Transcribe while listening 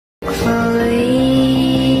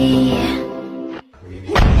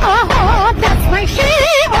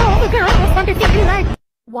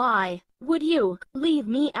Why would you leave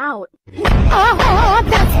me out?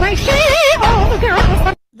 That's my she, all the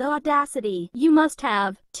girls. The audacity you must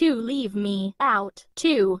have to leave me out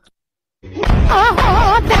too.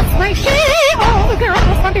 That's my she, all the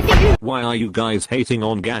girls want to see you. Why are you guys hating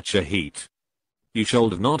on Gacha Heat? You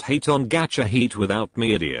should not hate on Gacha Heat without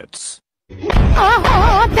me, idiots.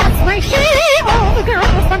 That's my she, all the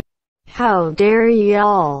girls want. How dare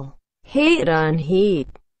y'all hate on Heat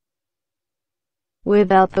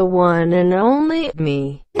without the one and only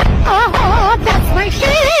me? That's my she,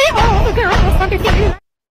 all the girls want to see you.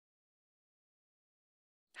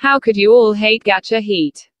 How could you all hate Gacha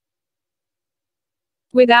Heat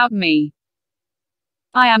without me?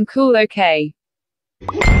 I am cool, okay?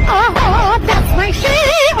 That's my she,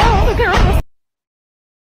 all the girls.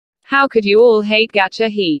 How could you all hate Gacha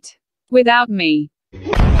Heat without me?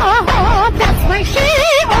 That's my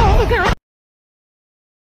she, all the girls.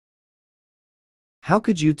 How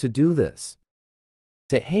could you to do this?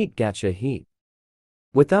 To hate Gacha Heat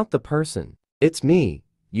without the person, it's me,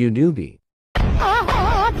 you newbie.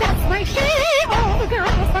 That's my she, all the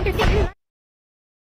girls want to see you.